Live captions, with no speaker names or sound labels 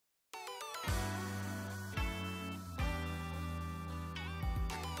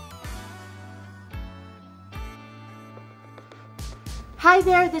Hi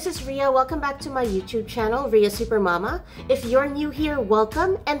there, this is Ria. Welcome back to my YouTube channel, Riasupermomma. If you're new here,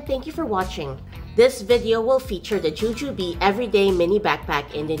 welcome and thank you for watching. This video will feature the JuJuBe Everyday Mini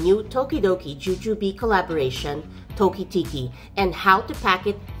Backpack in the new Tokidoki JuJuBe collaboration, Toki Tiki, and how to pack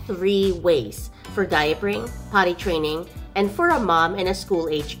it 3 ways: for diapering, potty training, and for a mom and a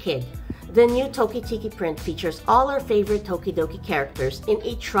school-age kid. The new Toki Tiki print features all our favorite tokidoki characters in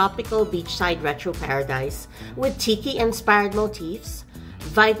a tropical beachside retro paradise with tiki-inspired motifs,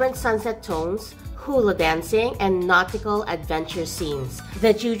 vibrant sunset tones, hula dancing, and nautical adventure scenes.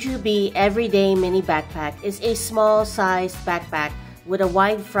 The JuJuBe Everyday Mini Backpack is a small-sized backpack with a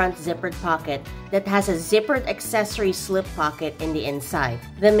wide front zippered pocket that has a zippered accessory slip pocket in the inside.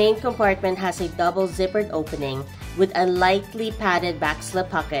 The main compartment has a double zippered opening with a lightly padded back slip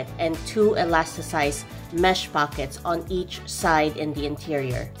pocket and 2 elasticized mesh pockets on each side in the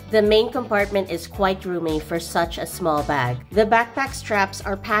interior. The main compartment is quite roomy for such a small bag. The backpack straps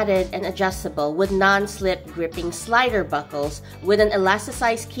are padded and adjustable with non-slip gripping slider buckles with an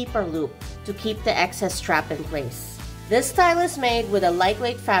elasticized keeper loop to keep the excess strap in place. This style is made with a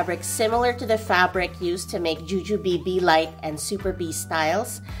lightweight fabric similar to the fabric used to make JuJuBe Be Light and Super Bee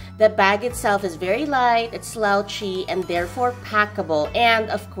styles. The bag itself is very light, it's slouchy, and therefore packable and,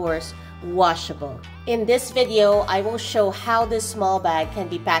 of course, washable. In this video, I will show how this small bag can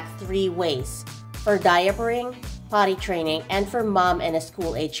be packed 3 ways: for diapering, potty training, and for mom and a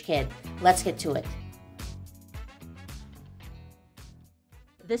school-age kid. Let's get to it.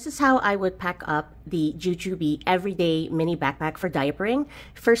 This is how I would pack up the JuJuBe Everyday Mini Backpack for diapering.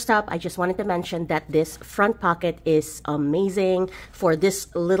 First up, I just wanted to mention that this front pocket is amazing. For this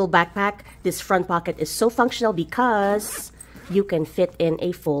little backpack, this front pocket is so functional because you can fit in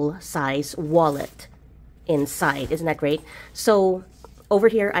a full-size wallet inside. Isn't that great? So over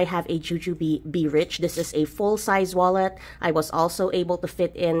here, I have a JuJuBe Be Rich. This is a full-size wallet. I was also able to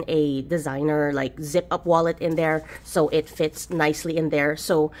fit in a designer like zip-up wallet in there, so it fits nicely in there.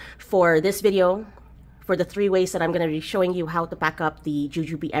 So for this video, for the 3 ways that I'm going to be showing you how to pack up the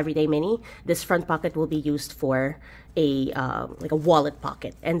JuJuBe Everyday Mini, this front pocket will be used for a like a wallet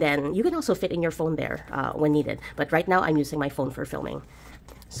pocket, and then you can also fit in your phone there when needed. But right now, I'm using my phone for filming.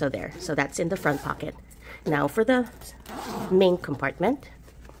 So there. So that's in the front pocket. Now for the main compartment,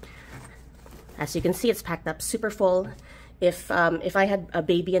 as you can see, it's packed up super full. If I had a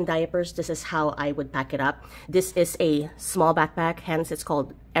baby in diapers, this is how I would pack it up. This is a small backpack, hence it's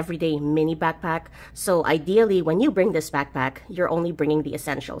called Everyday Mini Backpack. So ideally, when you bring this backpack, you're only bringing the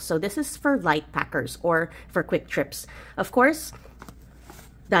essentials. So this is for light packers or for quick trips. Of course,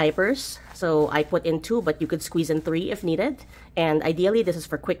 diapers, so I put in 2, but you could squeeze in 3 if needed. And ideally, this is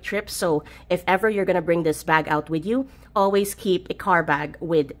for quick trips. So if ever you're gonna bring this bag out with you, always keep a car bag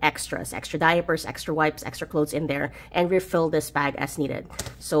with extras, extra diapers, extra wipes, extra clothes in there, and refill this bag as needed.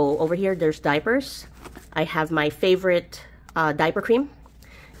 So over here, there's diapers. I have my favorite diaper cream.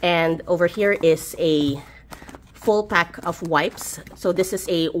 And over here is a full pack of wipes. So this is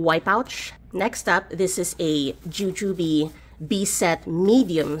a wipe pouch. Next up, this is a JuJuBe B set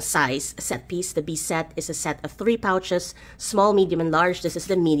medium size set piece. The B set is a set of 3 pouches, small, medium, and large. This is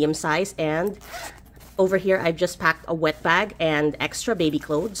the medium size. And over here, I've just packed a wet bag and extra baby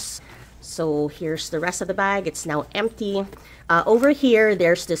clothes. So here's the rest of the bag. It's now empty. Over here,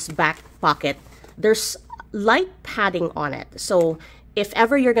 there's this back pocket. There's light padding on it. So if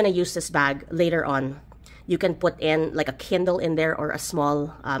ever you're gonna use this bag later on, you can put in like a Kindle in there or a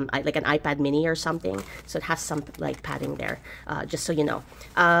small, like an iPad mini or something. So it has some like padding there, just so you know.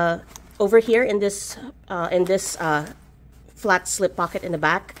 Over here in this flat slip pocket in the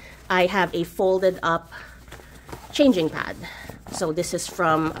back, I have a folded up changing pad. So this is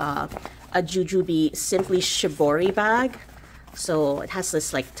from a JuJuBe Simply Shibori bag. So it has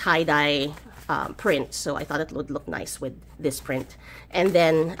this like tie-dye print. So I thought it would look nice with this print. And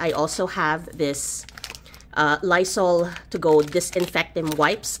then I also have this Lysol to go disinfectant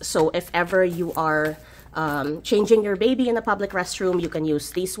wipes. So if ever you are changing your baby in a public restroom, you can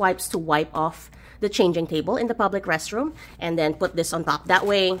use these wipes to wipe off the changing table in the public restroom and then put this on top. That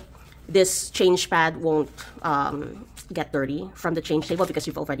way this change pad won't get dirty from the change table because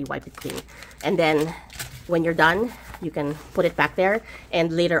you've already wiped it clean. And then when you're done, you can put it back there,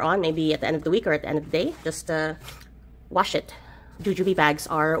 and later on, maybe at the end of the week or at the end of the day, just wash it. JuJuBe bags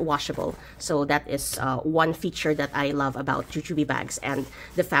are washable, so that is one feature that I love about JuJuBe bags and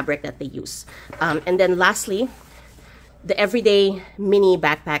the fabric that they use. And then lastly, the Everyday Mini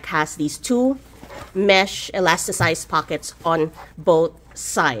Backpack has these 2 mesh elasticized pockets on both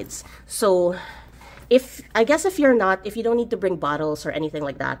sides. So I guess if you don't need to bring bottles or anything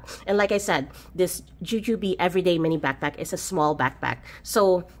like that. And like I said, this JuJuBe Everyday Mini Backpack is a small backpack.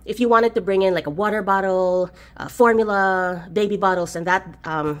 So if you wanted to bring in like a water bottle, formula, baby bottles, and that,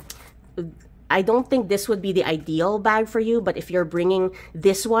 I don't think this would be the ideal bag for you, but if you're bringing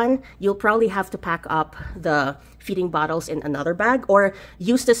this one, you'll probably have to pack up the feeding bottles in another bag or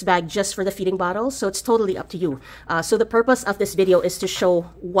use this bag just for the feeding bottles. So it's totally up to you. So the purpose of this video is to show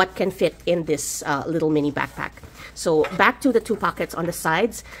what can fit in this little mini backpack. So back to the 2 pockets on the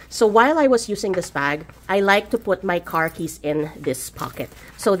sides. So while I was using this bag, I like to put my car keys in this pocket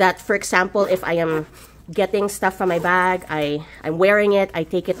so that, for example, if I am getting stuff from my bag, I'm wearing it, I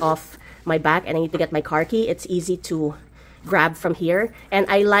take it off my back and I need to get my car key, it's easy to grab from here. And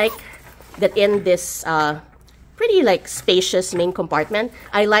I like that in this pretty like spacious main compartment,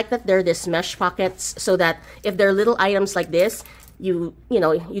 I like that there are these mesh pockets so that if there are little items like this, you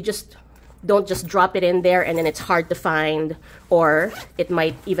just don't just drop it in there and then it's hard to find, or it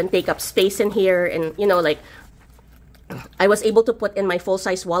might even take up space in here. And like I was able to put in my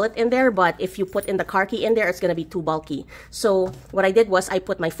full-size wallet in there, but if you put in the car key in there, it's going to be too bulky. So what I did was I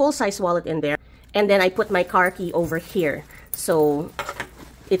put my full-size wallet in there, and then I put my car key over here. So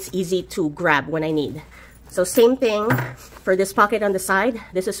it's easy to grab when I need. So same thing for this pocket on the side.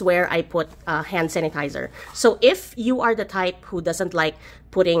 This is where I put hand sanitizer. So if you are the type who doesn't like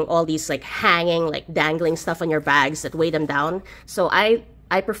putting all these like hanging, like dangling stuff on your bags that weigh them down, so I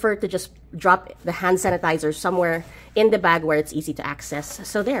prefer to just drop the hand sanitizer somewhere in the bag where it's easy to access.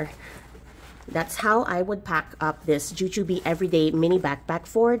 So there. That's how I would pack up this JuJuBe Everyday Mini Backpack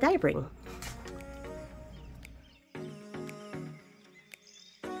for diapering.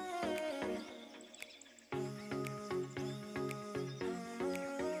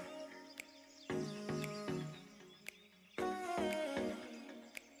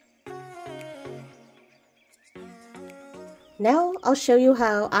 Now, I'll show you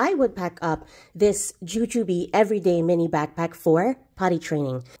how I would pack up this JuJuBe Everyday Mini Backpack for potty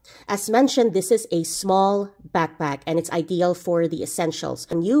training. As mentioned, this is a small backpack and it's ideal for the essentials.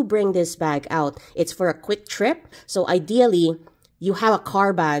 When you bring this bag out, it's for a quick trip. So ideally, you have a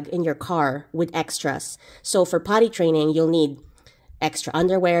car bag in your car with extras. So for potty training, you'll need extra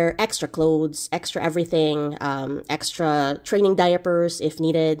underwear, extra clothes, extra everything, extra training diapers if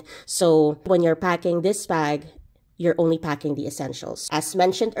needed. So when you're packing this bag, you're only packing the essentials. As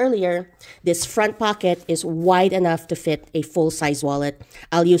mentioned earlier, this front pocket is wide enough to fit a full-size wallet.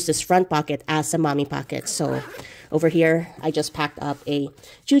 I'll use this front pocket as a mommy pocket. So over here, I just packed up a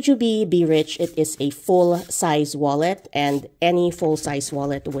JuJuBe Be Rich. It is a full-size wallet, and any full-size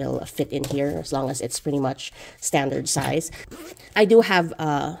wallet will fit in here as long as it's pretty much standard size. I do have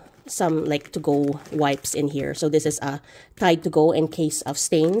some like to-go wipes in here. So this is a Tide to go in case of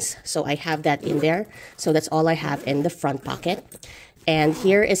stains. So I have that in there. So that's all I have in the front pocket. And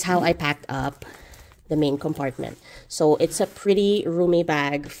here is how I packed up the main compartment. So it's a pretty roomy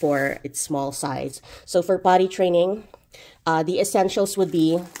bag for its small size. So for potty training, the essentials would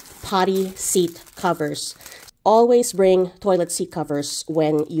be potty seat covers. Always bring toilet seat covers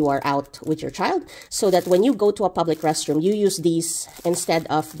when you are out with your child so that when you go to a public restroom, you use these instead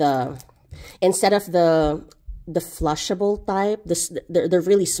of the flushable type. They're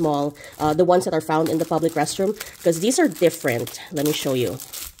really small, the ones that are found in the public restroom, because these are different. Let me show you.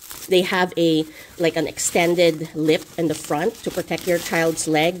 They have like an extended lip in the front to protect your child's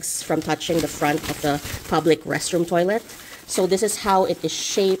legs from touching the front of the public restroom toilet. So this is how it is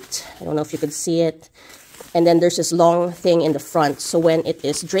shaped. I don't know if you could see it. And then there's this long thing in the front. So when it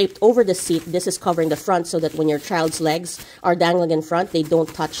is draped over the seat, this is covering the front so that when your child's legs are dangling in front, they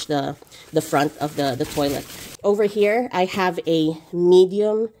don't touch the front of the toilet. Over here, I have a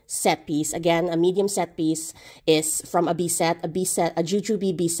medium set piece. Again, a medium set piece is from a B set. A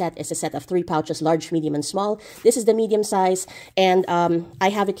JuJuBe B set is a set of 3 pouches, large, medium, and small. This is the medium size. And I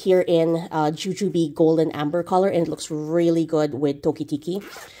have it here in JuJuBe golden amber color, and it looks really good with Toki Tiki.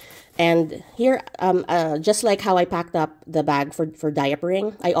 And here, just like how I packed up the bag for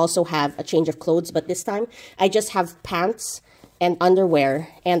diapering, I also have a change of clothes, but this time I just have pants and underwear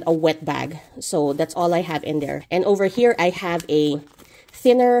and a wet bag. So that's all I have in there. And over here, I have a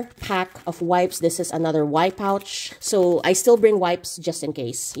thinner pack of wipes. This is another wipe pouch. So I still bring wipes just in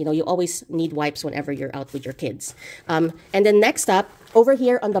case. You know, you always need wipes whenever you're out with your kids. And then next up, over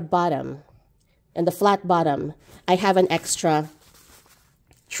here on the bottom, and the flat bottom, I have an extra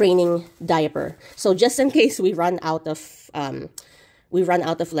training diaper. So just in case we run out of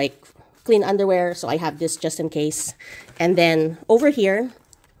like clean underwear, so I have this just in case. And then over here,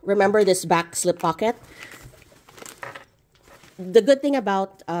 remember this back slip pocket? The good thing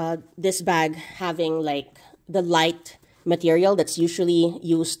about this bag having like the light material that's usually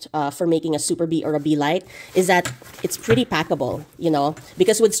used for making a Super B or a B light is that it's pretty packable, you know,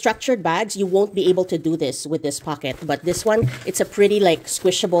 because with structured bags, you won't be able to do this with this pocket. But this one, it's a pretty like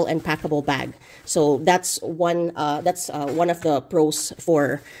squishable and packable bag. So that's one of the pros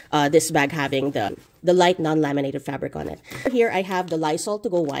for this bag having the light non-laminated fabric on it. Here I have the Lysol to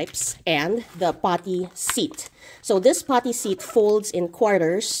go wipes and the Potty seat. So this Potty seat folds in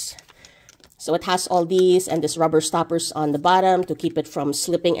quarters. So it has all these and this rubber stoppers on the bottom to keep it from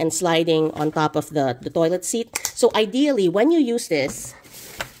slipping and sliding on top of the toilet seat. So ideally, when you use this,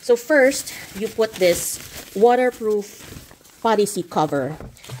 so first you put this waterproof Potty seat cover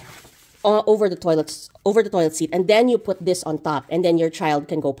over the toilet seat, and then you put this on top, and then your child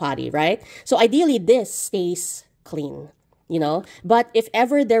can go potty, right? So ideally, this stays clean, you know. But if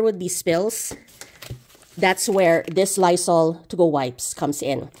ever there would be spills, that's where this Lysol to go wipes comes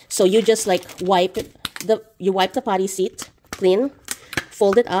in. So you just like wipe the Potty seat clean,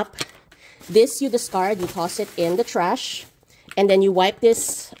 fold it up. This you discard, you toss it in the trash, and then you wipe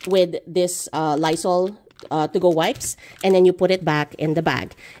this with this Lysol to go wipes, and then you put it back in the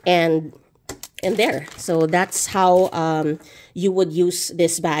bag and there. So that's how you would use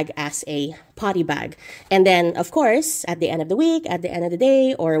this bag as a potty bag. And then, of course, at the end of the week, at the end of the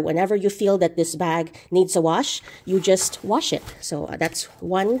day, or whenever you feel that this bag needs a wash, you just wash it. So that's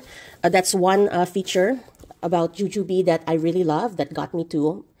one feature about JuJuBe that I really love, that got me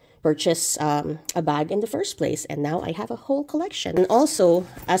to purchase a bag in the first place. And now I have a whole collection. And also,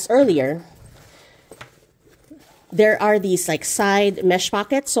 as earlier, there are these like side mesh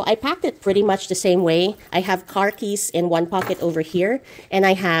pockets. So I packed it pretty much the same way. I have car keys in one pocket over here, and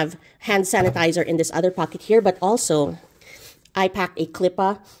I have hand sanitizer in this other pocket here, but also I packed a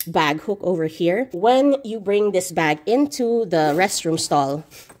Clippa bag hook over here. When you bring this bag into the restroom stall,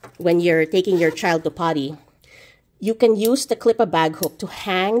 when you're taking your child to potty, you can use the Clippa bag hook to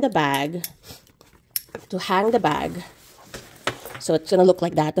hang the bag, so it's gonna look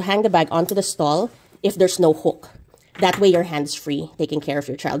like that, to hang the bag onto the stall if there's no hook. That way your hand's free taking care of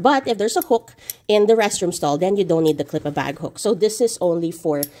your child. But if there's a hook in the restroom stall, then you don't need the Clippa bag hook. So this is only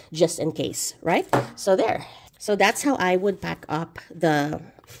for just in case, right? So there. So that's how I would pack up the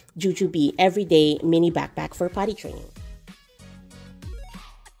JuJuBe Everyday Mini Backpack for potty training.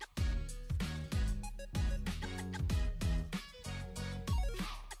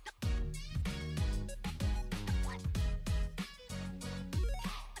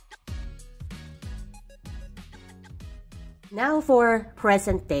 Now for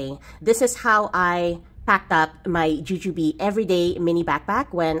present day. This is how I packed up my JuJuBe Everyday Mini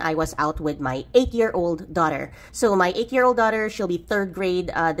Backpack when I was out with my 8-year-old daughter. So my 8-year-old daughter, she'll be 3rd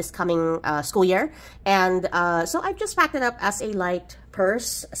grade this coming school year. And so I've just packed it up as a light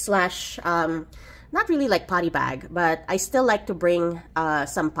purse slash, not really like potty bag, but I still like to bring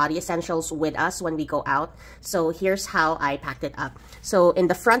some potty essentials with us when we go out. So here's how I packed it up. So in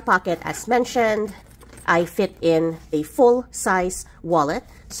the front pocket, as mentioned, I fit in a full-size wallet.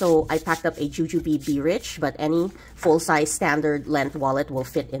 So I packed up a JuJuBe Be Rich, but any full-size standard length wallet will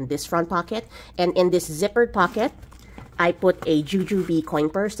fit in this front pocket. And in this zippered pocket, I put a JuJuBe coin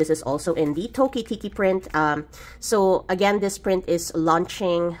purse. This is also in the Toki Tiki print. So again, this print is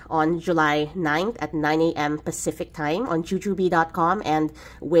launching on July 9th at 9 a.m. Pacific time on JuJuBe.com and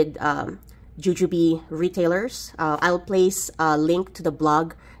with JuJuBe retailers. I'll place a link to the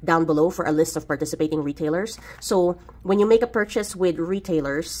blog down below for a list of participating retailers. So when you make a purchase with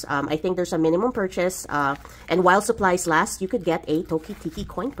retailers, I think there's a minimum purchase, and while supplies last, you could get a Toki Tiki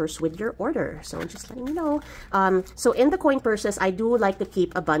coin purse with your order. So just letting you know. So in the coin purses, I do like to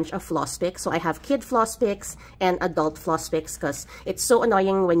keep a bunch of floss picks. So I have kid floss picks and adult floss picks because it's so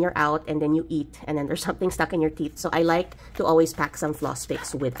annoying when you're out and then you eat and then there's something stuck in your teeth. So I like to always pack some floss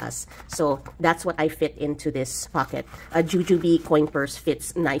picks with us. So that's what I fit into this pocket. A JuJuBe coin purse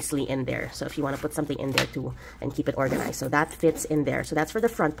fits nicely in there. So if you want to put something in there too and keep it organized. So that fits in there. So that's for the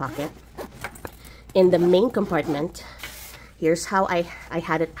front pocket. In the main compartment, here's how I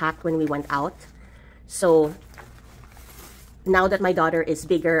had it packed when we went out. So now that my daughter is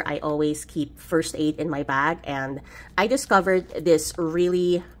bigger, I always keep first aid in my bag. And I discovered this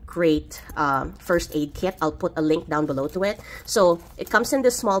really great first aid kit. I'll put a link down below to it. So it comes in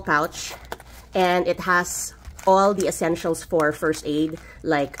this small pouch and it has all the essentials for first aid,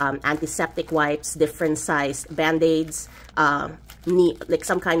 like antiseptic wipes, different sized band-aids, like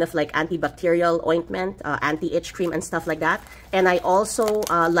some kind of like antibacterial ointment, anti-itch cream and stuff like that. And I also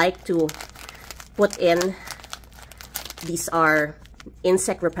like to put in, these are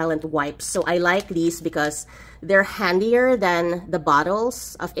insect repellent wipes. So I like these because they're handier than the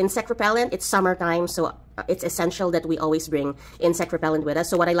bottles of insect repellent. It's summertime, so it's essential that we always bring insect repellent with us.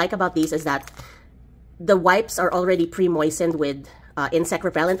 So what I like about these is that the wipes are already pre-moistened with insect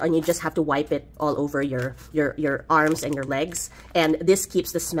repellent, and you just have to wipe it all over your arms and your legs. And this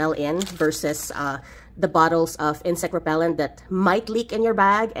keeps the smell in versus the bottles of insect repellent that might leak in your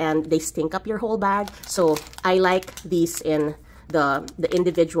bag and they stink up your whole bag. So I like these in the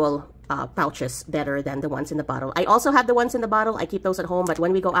individual pouches better than the ones in the bottle. I also have the ones in the bottle. I keep those at home, but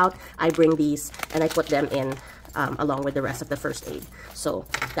when we go out, I bring these and I put them in along with the rest of the first aid. So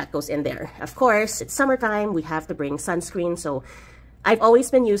that goes in there. Of course, it's summertime. We have to bring sunscreen. So I've always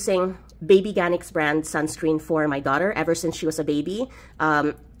been using Baby Ganix brand sunscreen for my daughter ever since she was a baby.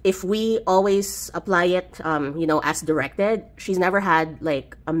 If we always apply it, you know, as directed, she's never had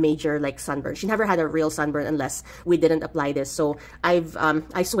like a major like sunburn. She never had a real sunburn unless we didn't apply this. So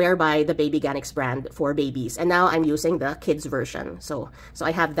I swear by the Baby Ganix brand for babies. And now I'm using the kids version. So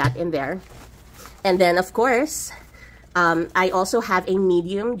I have that in there. And then of course, I also have a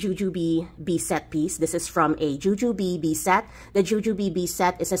medium JuJuBe B set piece. This is from a JuJuBe B set. The JuJuBe B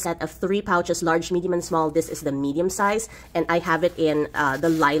set is a set of 3 pouches, large, medium, and small. This is the medium size, and I have it in the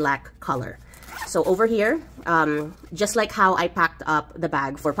lilac color. So over here, just like how I packed up the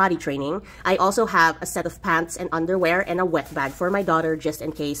bag for potty training, I also have a set of pants and underwear and a wet bag for my daughter just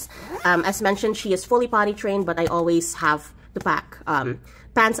in case. As mentioned, she is fully potty trained, but I always have to pack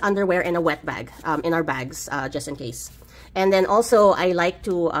pants, underwear, and a wet bag in our bags just in case. And then also I like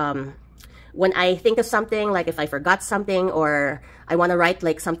to, when I think of something, like if I forgot something or I want to write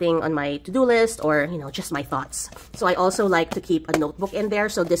like something on my to-do list or, you know, just my thoughts. So I also like to keep a notebook in there.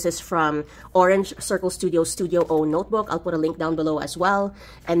 So this is from Orange Circle Studio Studio O notebook. I'll put a link down below as well.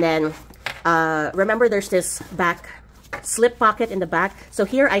 And then remember there's this back slip pocket in the back. So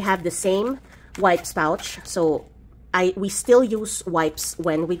here I have the same wipes pouch. So we still use wipes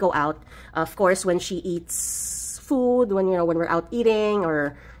when we go out. Of course, when she eats food, when we're out eating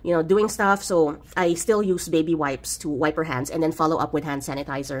or doing stuff. So I still use baby wipes to wipe her hands and then follow up with hand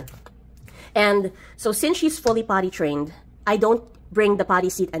sanitizer. And so since she's fully potty trained, I don't bring the potty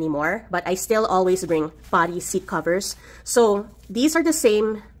seat anymore, but I still always bring potty seat covers. So these are the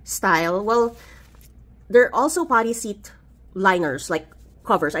same style. Well, they're also potty seat liners, like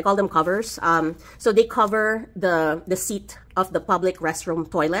covers. I call them covers. So they cover the seat of the public restroom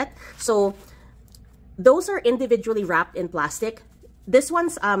toilet. So those are individually wrapped in plastic. This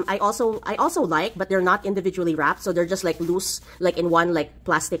one's I also like, but they're not individually wrapped, so they're just like loose, like in one like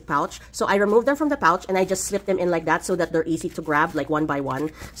plastic pouch. So I remove them from the pouch and I just slip them in like that so that they're easy to grab, like one by one.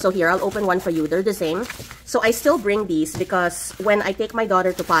 So here, I'll open one for you. They're the same. So I still bring these because when I take my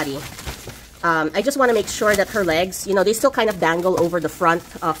daughter to potty, I just want to make sure that her legs, they still kind of dangle over the front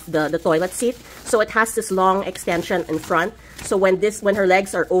of the toilet seat. So it has this long extension in front. So when her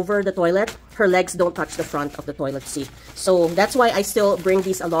legs are over the toilet, her legs don't touch the front of the toilet seat. So that's why I still bring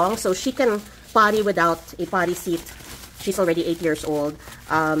these along. So she can potty without a potty seat. She's already 8 years old.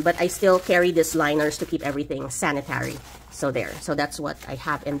 But I still carry these liners to keep everything sanitary. So there. So that's what I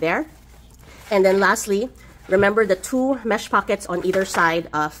have in there. And then lastly, remember the 2 mesh pockets on either side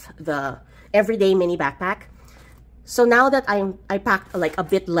of the Everyday Mini Backpack. So now that I packed like a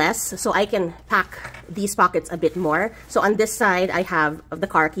bit less, so I can pack these pockets a bit more. So on this side, I have the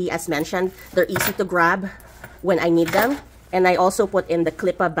car key, as mentioned. They're easy to grab when I need them. And I also put in the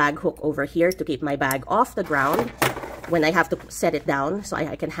Clippa bag hook over here to keep my bag off the ground when I have to set it down. So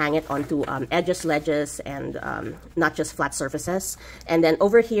I can hang it onto edges, ledges, and not just flat surfaces. And then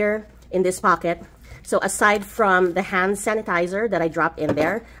over here in this pocket, so aside from the hand sanitizer that I dropped in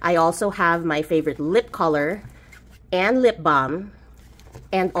there, I also have my favorite lip color and lip balm,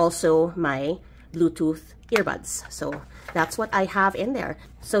 and also my Bluetooth earbuds. So that's what I have in there.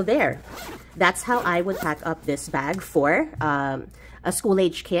 So there, that's how I would pack up this bag for a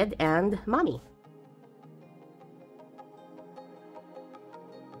school-age kid and mommy.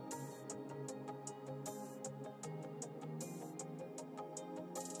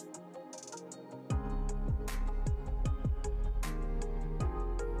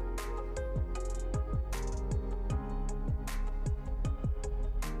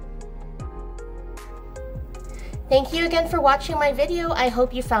 Thank you again for watching my video. I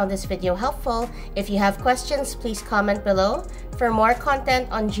hope you found this video helpful. If you have questions, please comment below. For more content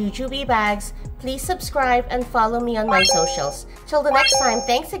on JuJuBe bags, please subscribe and follow me on my socials. Till the next time,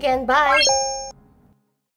 thanks again. Bye!